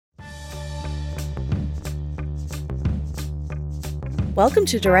Welcome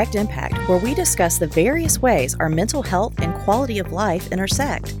to Direct Impact, where we discuss the various ways our mental health and quality of life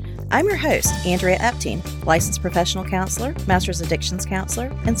intersect. I'm your host, Andrea Epting, licensed professional counselor, master's addictions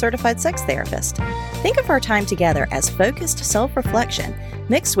counselor, and certified sex therapist. Think of our time together as focused self-reflection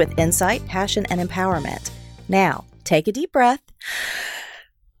mixed with insight, passion, and empowerment. Now, take a deep breath.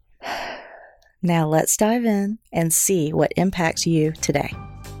 Now let's dive in and see what impacts you today.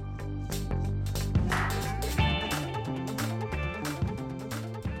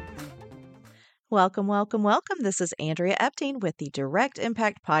 Welcome. This is Andrea Epting with the Direct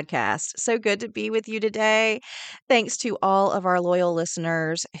Impact Podcast. So good to be with you today. Thanks to all of our loyal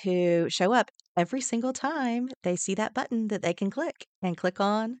listeners who show up every single time they see that button that they can click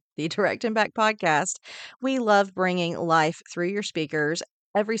on the Direct Impact Podcast. We love bringing life through your speakers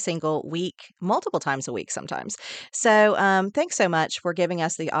every single week, multiple times a week sometimes. So thanks so much for giving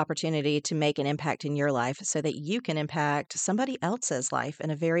us the opportunity to make an impact in your life so that you can impact somebody else's life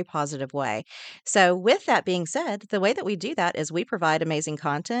in a very positive way. So with that being said, the way that we do that is we provide amazing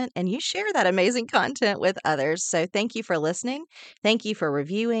content and you share that amazing content with others. So thank you for listening. Thank you for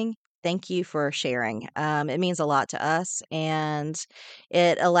reviewing. Thank you for sharing. It means a lot to us and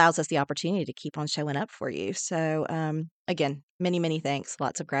it allows us the opportunity to keep on showing up for you. So again, many thanks.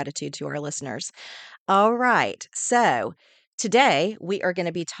 Lots of gratitude to our listeners. All right. So today we are going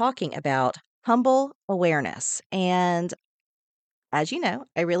to be talking about humble awareness. And as you know,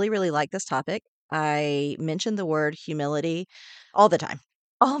 I really like this topic. I mention the word humility all the time.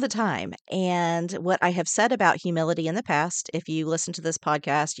 All the time. And what I have said about humility in the past, if you listen to this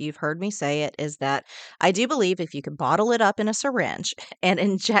podcast, you've heard me say it, is that I do believe if you could bottle it up in a syringe and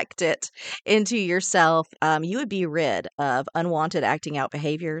inject it into yourself, you would be rid of unwanted acting out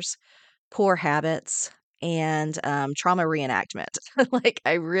behaviors, poor habits, and trauma reenactment.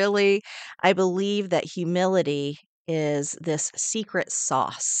 I believe that humility is this secret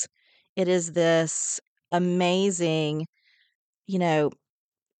sauce. It is this amazing, you know,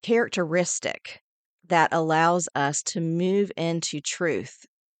 characteristic that allows us to move into truth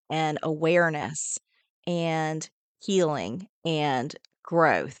and awareness and healing and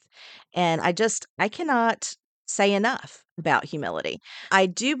growth. And I cannot say enough about humility. I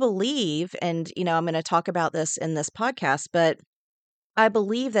do believe, and I'm going to talk about this in this podcast, but I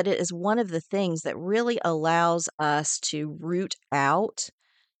believe that it is one of the things that really allows us to root out,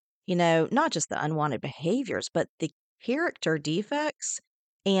 not just the unwanted behaviors, but the character defects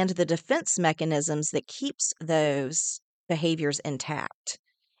and the defense mechanisms that keeps those behaviors intact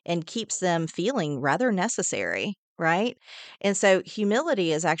and keeps them feeling rather necessary, right? And so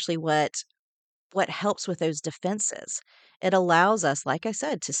humility is actually what helps with those defenses. It allows us, like I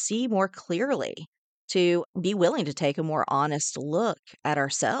said, to see more clearly, to be willing to take a more honest look at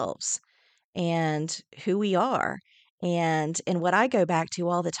ourselves and who we are. And what I go back to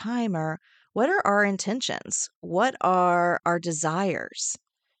all the time are, what are our intentions? What are our desires?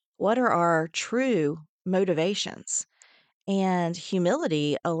 What are our true motivations? And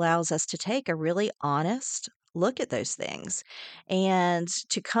humility allows us to take a really honest look at those things and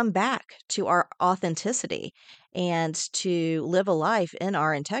to come back to our authenticity and to live a life in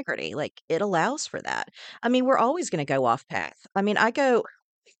our integrity. Like it allows for that. I mean, we're always going to go off path. I mean, I go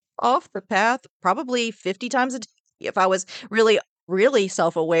off the path probably 50 times a day. If I was really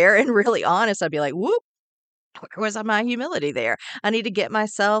self-aware and really honest, I'd be like, whoop, where was my humility there? I need to get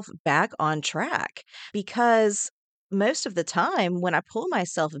myself back on track because most of the time when I pull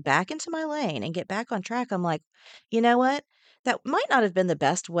myself back into my lane and get back on track, I'm like, you know what? That might not have been the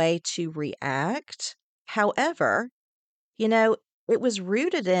best way to react. However, you know, it was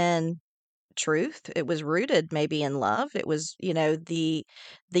rooted in truth. It was rooted maybe in love. It was, the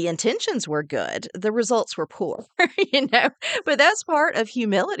intentions were good. The results were poor, you know. But that's part of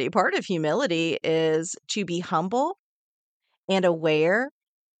humility. Part of humility is to be humble and aware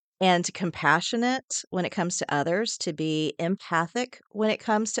and compassionate when it comes to others, to be empathic when it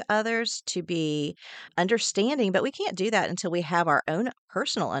comes to others, to be understanding. But we can't do that until we have our own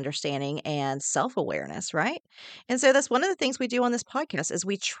personal understanding and self-awareness, right? And so that's one of the things we do on this podcast is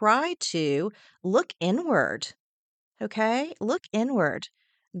we try to look inward, okay? Look inward.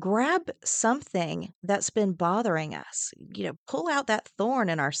 Grab something that's been bothering us. Pull out that thorn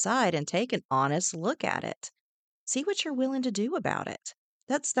in our side and take an honest look at it. See what you're willing to do about it.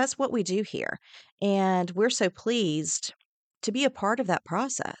 That's what we do here. And we're so pleased to be a part of that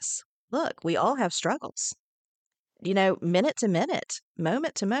process. Look, we all have struggles, minute to minute,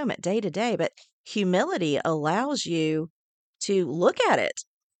 moment to moment, day to day, but humility allows you to look at it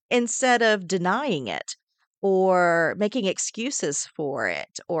instead of denying it. or making excuses for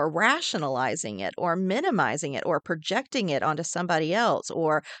it, or rationalizing it, or minimizing it, or projecting it onto somebody else,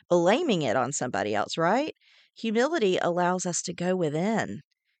 or blaming it on somebody else, right? Humility allows us to go within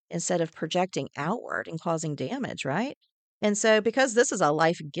instead of projecting outward and causing damage, right? And so, because this is a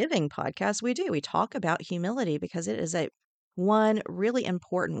life giving podcast, we talk about humility because it is a one really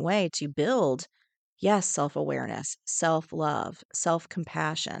important way to build, yes, self awareness, self love, self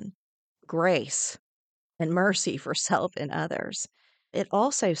compassion, grace, and mercy for self and others. It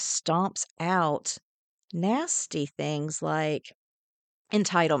also stomps out nasty things like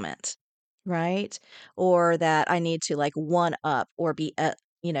entitlement, right? Or that I need to like one up or be,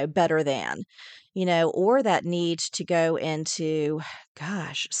 better than, or that need to go into,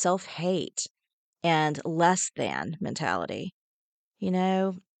 gosh, self hate and less than mentality, you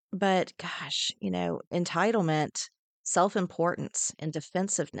know? But gosh, entitlement, self importance, and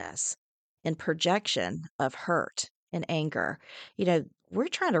defensiveness and projection of hurt and anger, we're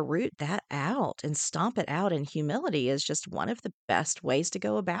trying to root that out and stomp it out. And humility is just one of the best ways to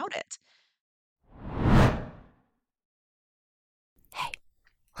go about it. Hey,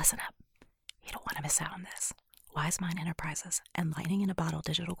 listen up. You don't want to miss out on this. Wise Mind Enterprises and Lightning in a Bottle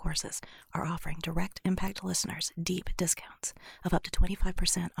digital courses are offering direct impact listeners deep discounts of up to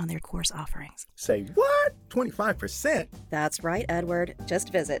 25% on their course offerings. Say what? 25%? That's right, Edward.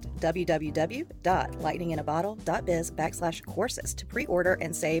 Just visit www.lightninginabottle.biz/courses to pre-order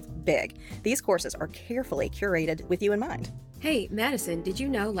and save big. These courses are carefully curated with you in mind. Hey, Madison, did you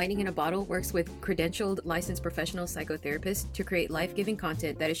know Lightning in a Bottle works with credentialed licensed professional psychotherapists to create life-giving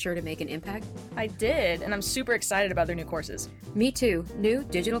content that is sure to make an impact? I did, and I'm super excited about their new courses. Me too. New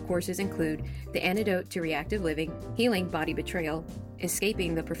digital courses include The Antidote to Reactive Living, Healing Body Betrayal,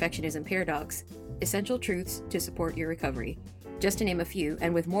 Escaping the Perfectionism Paradox, Essential Truths to Support Your Recovery, just to name a few,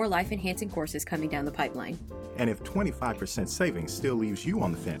 and with more life-enhancing courses coming down the pipeline. And if 25% savings still leaves you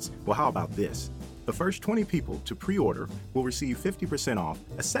on the fence, well, how about this? The first 20 people to pre-order will receive 50% off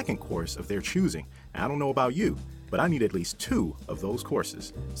a second course of their choosing. I don't know about you, but I need at least 2 of those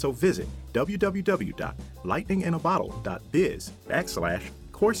courses. So visit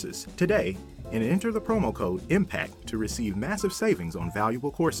www.lightninginabottle.biz/courses today and enter the promo code IMPACT to receive massive savings on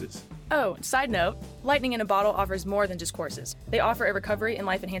valuable courses. Oh, side note, Lightning in a Bottle offers more than just courses. They offer a recovery and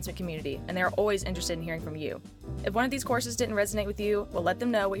life enhancement community, and they are always interested in hearing from you. If one of these courses didn't resonate with you, well, let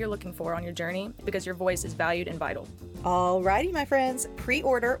them know what you're looking for on your journey, because your voice is valued and vital. Alrighty, my friends,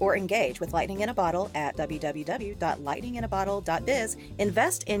 pre-order or engage with Lightning in a Bottle at www.lightninginabottle.biz.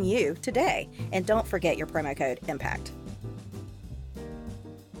 Invest in you today, and don't forget your promo code IMPACT.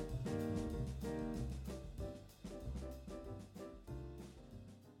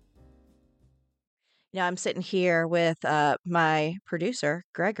 I'm sitting here with my producer,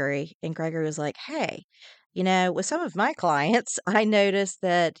 Gregory, and Gregory was like, hey, with some of my clients, I noticed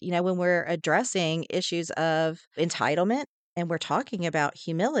that, when we're addressing issues of entitlement and we're talking about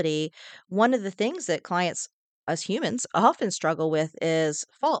humility, one of the things that clients, us humans, often struggle with is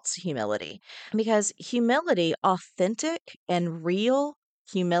false humility. Because humility, authentic and real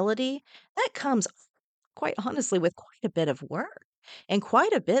humility, that comes quite honestly with quite a bit of work and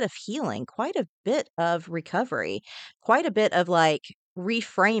quite a bit of healing, quite a bit of recovery, quite a bit of like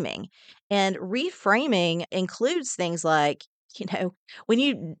reframing. And reframing includes things like, when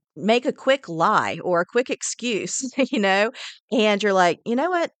you make a quick lie or a quick excuse, and you're like, you know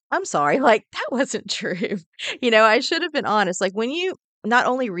what? I'm sorry. Like, that wasn't true. I should have been honest. Like, when you not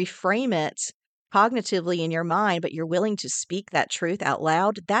only reframe it cognitively in your mind, but you're willing to speak that truth out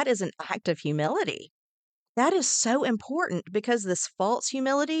loud, that is an act of humility. That is so important because this false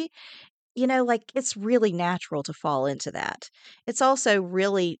humility, like it's really natural to fall into that. It's also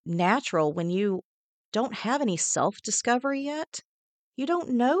really natural when you don't have any self discovery yet. You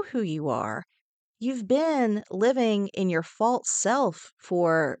don't know who you are. You've been living in your false self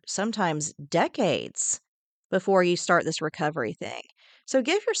for sometimes decades before you start this recovery thing. So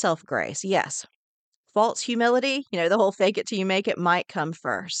give yourself grace. Yes, false humility, the whole fake it till you make it might come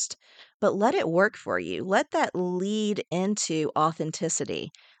first, but let it work for you. Let that lead into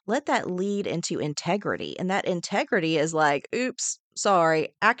authenticity. Let that lead into integrity. And that integrity is like, oops,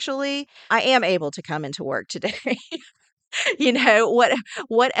 sorry. Actually, I am able to come into work today.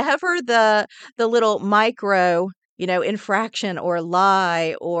 Whatever the little micro, infraction or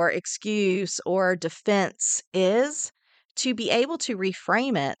lie or excuse or defense is, to be able to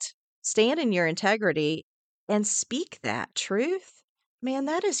reframe it, stand in your integrity, and speak that truth, man,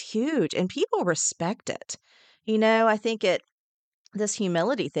 that is huge. And people respect it. I think this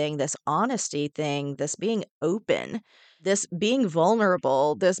humility thing, this honesty thing, this being open, this being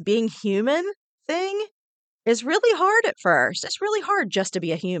vulnerable, this being human thing, is really hard at first. It's really hard just to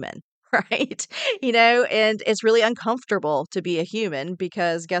be a human, right? And it's really uncomfortable to be a human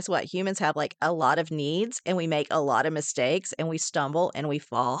because guess what? Humans have like a lot of needs and we make a lot of mistakes and we stumble and we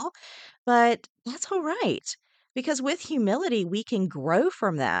fall. But that's all right because with humility, we can grow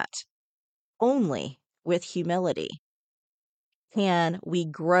from that. Only with humility can we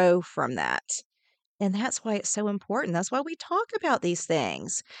grow from that. And that's why it's so important. That's why we talk about these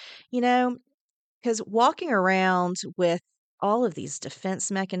things. You know, because walking around with all of these defense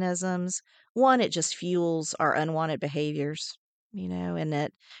mechanisms, one, it just fuels our unwanted behaviors, and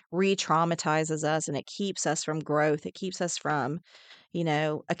it re traumatizes us and it keeps us from growth. It keeps us from,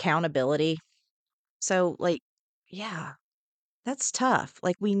 accountability. So, like, yeah, that's tough.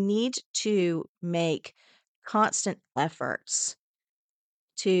 Like, we need to make constant efforts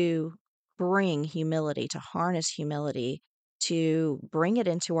to bring humility, to harness humility, to bring it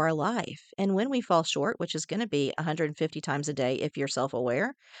into our life. And when we fall short, which is going to be 150 times a day if you're self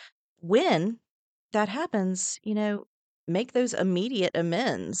aware, when that happens, make those immediate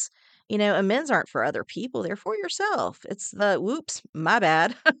amends. Amends aren't for other people, they're for yourself. It's the whoops, my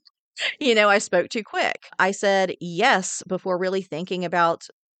bad. I spoke too quick. I said yes before really thinking about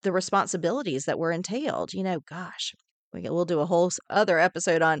the responsibilities that were entailed. Gosh, we'll do a whole other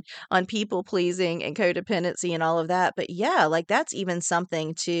episode on people pleasing and codependency and all of that. But yeah, like that's even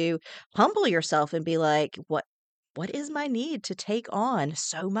something to humble yourself and be like, what is my need to take on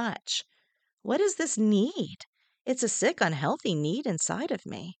so much? What is this need? It's a sick, unhealthy need inside of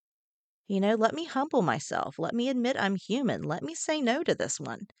me. Let me humble myself. Let me admit I'm human. Let me say no to this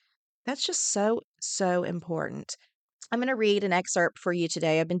one. That's just so, so important. I'm going to read an excerpt for you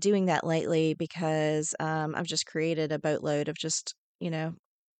today. I've been doing that lately because I've just created a boatload of just,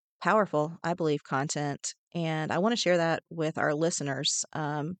 powerful, I believe, content. And I want to share that with our listeners,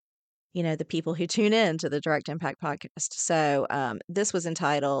 the people who tune in to the Direct Impact podcast. So this was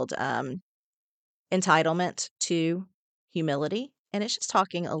entitled Entitlement to Humility. And it's just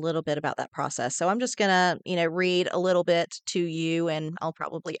talking a little bit about that process. So I'm just going to, read a little bit to you and I'll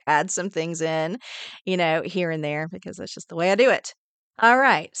probably add some things in, here and there because that's just the way I do it. All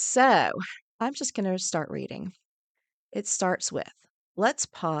right. So I'm just going to start reading. It starts with, let's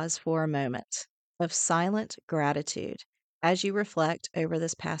pause for a moment of silent gratitude as you reflect over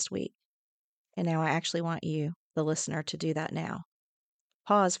this past week. And now I actually want you, the listener, to do that now.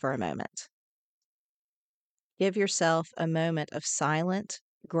 Pause for a moment. Give yourself a moment of silent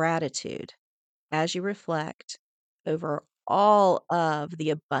gratitude as you reflect over all of the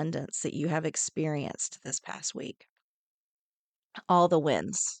abundance that you have experienced this past week. All the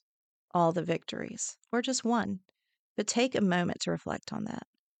wins, all the victories, or just one. But take a moment to reflect on that.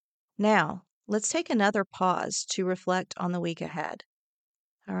 Now, let's take another pause to reflect on the week ahead.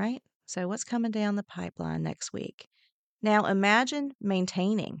 All right? So, what's coming down the pipeline next week? Now, imagine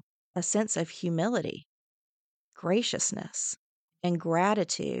maintaining a sense of humility, graciousness, and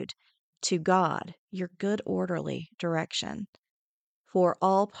gratitude to God, your good, orderly direction, for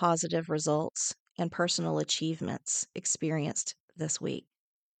all positive results and personal achievements experienced this week.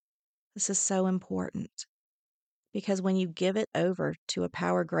 This is so important because when you give it over to a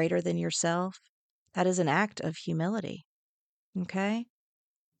power greater than yourself, that is an act of humility. Okay?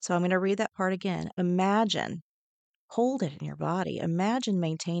 So I'm going to read that part again. Imagine, hold it in your body. Imagine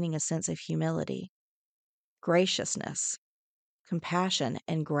maintaining a sense of humility, graciousness, compassion,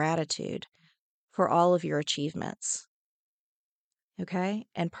 and gratitude for all of your achievements, okay,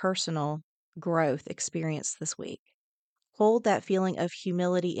 and personal growth experienced this week. Hold that feeling of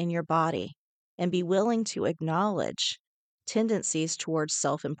humility in your body and be willing to acknowledge tendencies towards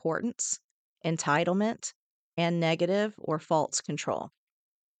self importance, entitlement, and negative or false control.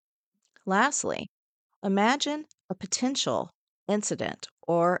 Lastly, imagine a potential incident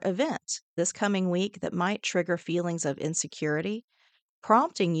or event this coming week that might trigger feelings of insecurity,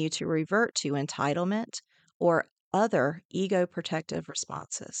 prompting you to revert to entitlement or other ego protective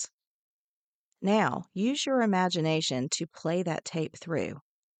responses. Now, use your imagination to play that tape through.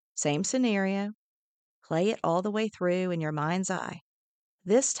 Same scenario, play it all the way through in your mind's eye.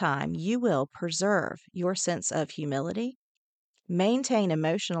 This time, you will preserve your sense of humility, maintain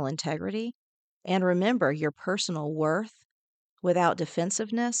emotional integrity, and remember your personal worth without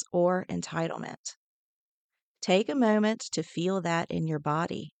defensiveness or entitlement. Take a moment to feel that in your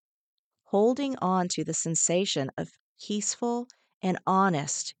body, holding on to the sensation of peaceful and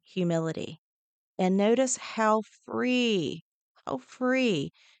honest humility. And notice how free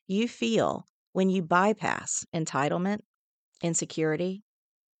you feel when you bypass entitlement, insecurity,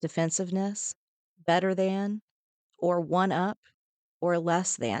 defensiveness, better than, or one up, or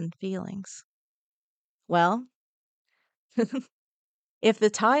less than feelings. Well, if the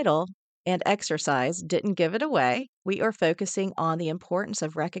title and exercise didn't give it away, we are focusing on the importance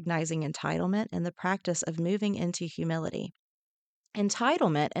of recognizing entitlement and the practice of moving into humility.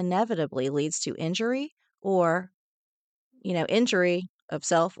 Entitlement inevitably leads to injury or, injury of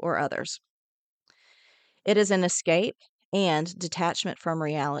self or others. It is an escape and detachment from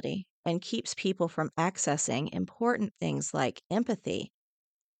reality and keeps people from accessing important things like empathy,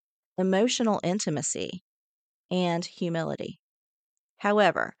 emotional intimacy, and humility.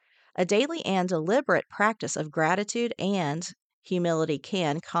 However, a daily and deliberate practice of gratitude and humility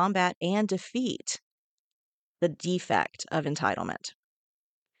can combat and defeat the defect of entitlement.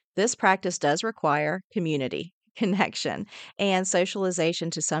 This practice does require community, connection, and socialization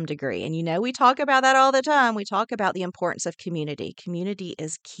to some degree. And we talk about that all the time. We talk about the importance of community. Community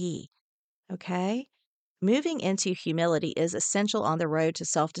is key, okay? Moving into humility is essential on the road to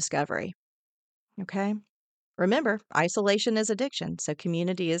self discovery, okay? Remember, isolation is addiction, so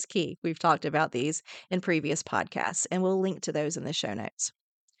community is key. We've talked about these in previous podcasts, and we'll link to those in the show notes.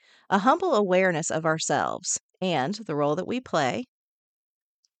 A humble awareness of ourselves and the role that we play,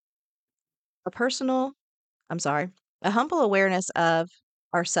 a personal, a humble awareness of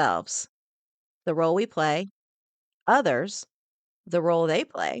ourselves, the role we play, others, the role they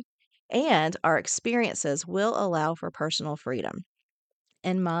play, and our experiences will allow for personal freedom.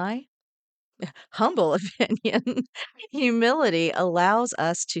 In my humble opinion, humility allows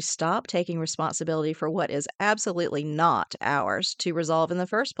us to stop taking responsibility for what is absolutely not ours to resolve in the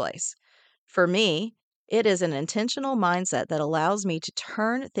first place. For me, it is an intentional mindset that allows me to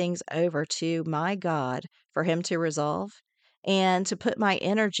turn things over to my God for Him to resolve and to put my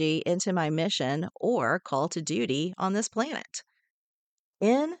energy into my mission or call to duty on this planet.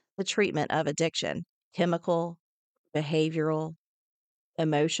 In the treatment of addiction, chemical, behavioral,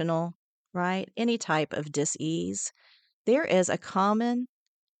 emotional, right? Any type of dis-ease, there is a common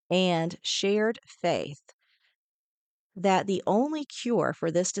and shared faith that the only cure for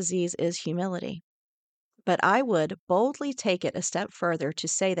this disease is humility. But I would boldly take it a step further to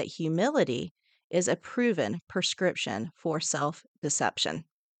say that humility is a proven prescription for self-deception.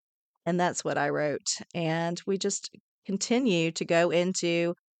 And that's what I wrote. And we just continue to go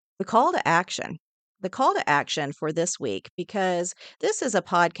into the call to action. The call to action for this week, because this is a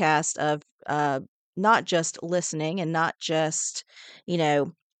podcast of not just listening and not just, you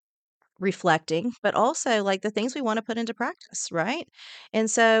know, reflecting, but also like the things we want to put into practice, right?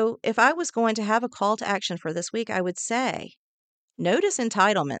 And so if I was going to have a call to action for this week, I would say notice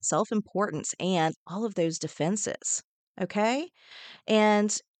entitlement, self importance, and all of those defenses. Okay.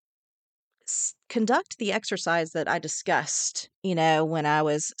 And conduct the exercise that I discussed, when I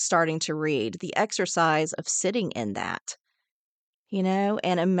was starting to read, the exercise of sitting in that,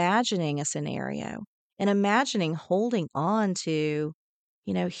 and imagining a scenario and imagining holding on to,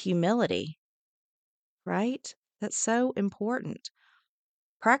 humility, right? That's so important.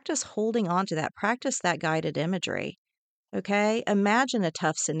 Practice holding on to that, practice that guided imagery. Okay. Imagine a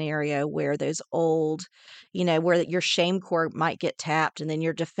tough scenario where those old, where your shame core might get tapped and then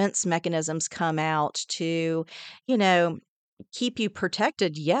your defense mechanisms come out to, you know, keep you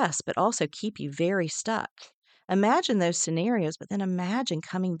protected, yes, but also keep you very stuck. Imagine those scenarios, but then imagine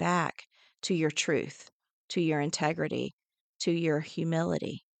coming back to your truth, to your integrity, to your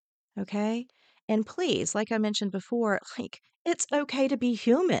humility. Okay. And please, like I mentioned before, it's okay to be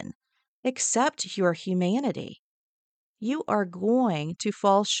human. Accept your humanity. You are going to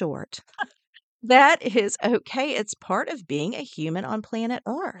fall short. That is okay. It's part of being a human on planet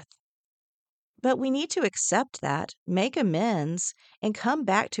Earth. But we need to accept that, make amends, and come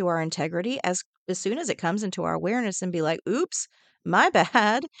back to our integrity as soon as it comes into our awareness and be like, oops, my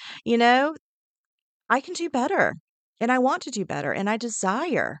bad. You know, I can do better. And I want to do better. And I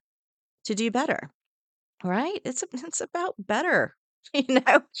desire to do better. Right? It's about better.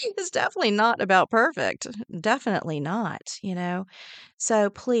 It's definitely not about perfect. Definitely not. So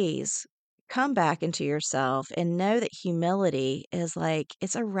please come back into yourself and know that humility is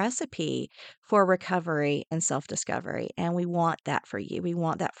it's a recipe for recovery and self-discovery. And we want that for you. We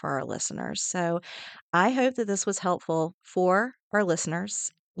want that for our listeners. So I hope that this was helpful for our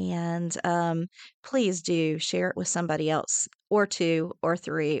listeners. And please do share it with somebody else, or two, or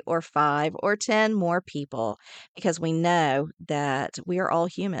three, or five, or 10 more people, because we know that we are all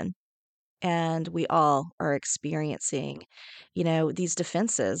human and we all are experiencing, these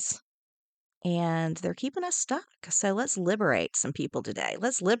defenses and they're keeping us stuck. So let's liberate some people today.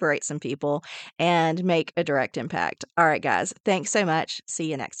 Let's liberate some people and make a direct impact. All right, guys, thanks so much.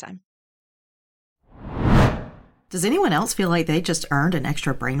 See you next time. Does anyone else feel like they just earned an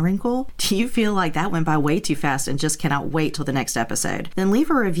extra brain wrinkle? Do you feel like that went by way too fast and just cannot wait till the next episode? Then leave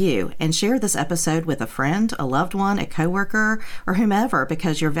a review and share this episode with a friend, a loved one, a coworker, or whomever,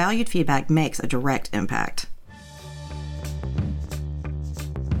 because your valued feedback makes a direct impact.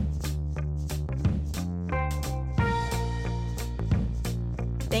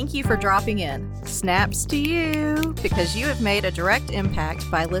 Thank you for dropping in. Snaps to you, because you have made a direct impact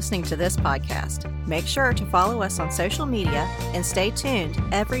by listening to this podcast. Make sure to follow us on social media and stay tuned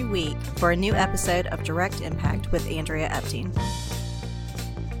every week for a new episode of Direct Impact with Andrea Epting.